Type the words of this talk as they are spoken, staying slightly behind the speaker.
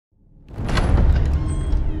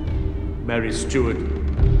Mary Stuart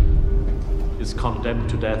is condemned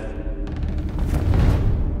to death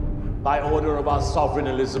by order of our sovereign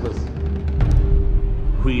Elizabeth,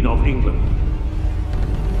 Queen of England.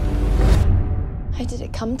 How did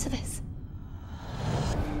it come to this?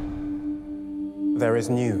 There is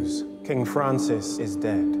news. King Francis is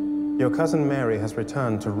dead. Your cousin Mary has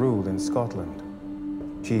returned to rule in Scotland.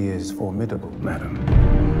 She is formidable, madam.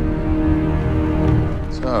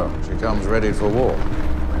 So, she comes ready for war?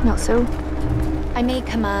 Not so. I may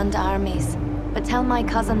command armies, but tell my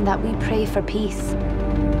cousin that we pray for peace.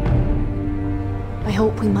 I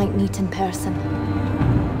hope we might meet in person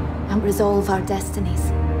and resolve our destinies.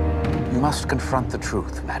 You must confront the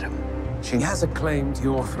truth, madam. She has a claim to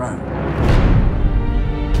your throne.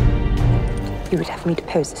 You would have me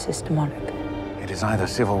depose the sister monarch. It is either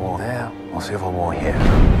civil war there or civil war here.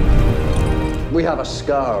 We have a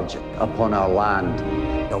scourge upon our land.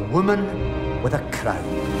 A woman with a crown.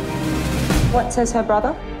 What says her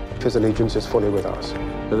brother? His allegiance is fully with us.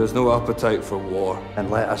 There is no appetite for war.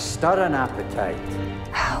 And let us stir an appetite.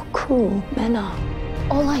 How cruel men are.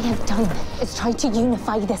 All I have done is try to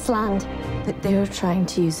unify this land. But they're trying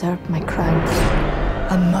to usurp my crown.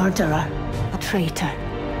 A murderer, a traitor,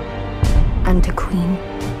 and a queen.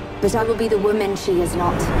 But I will be the woman she is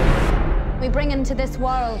not. We bring into this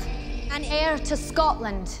world an heir to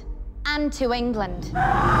Scotland and to England.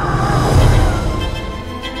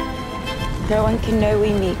 No one can know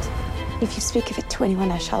we meet. If you speak of it to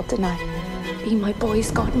anyone, I shall deny. Be my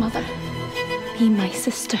boy's godmother. Be my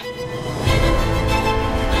sister.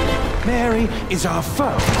 Mary is our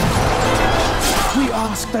foe. We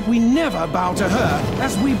ask that we never bow to her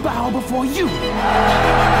as we bow before you.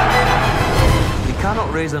 You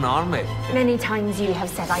cannot raise an army. Many times you have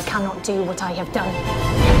said I cannot do what I have done.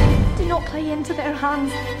 Do not play into their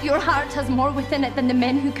hands. Your heart has more within it than the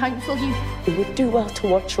men who counsel you. You would do well to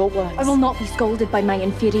watch your words. I will not be scolded by my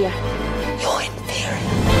inferior. You're inferior.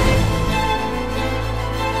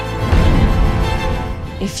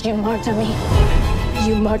 If you murder me,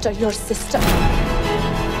 you murder your sister.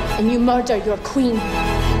 And you murder your queen.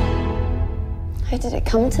 How did it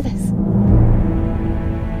come to this?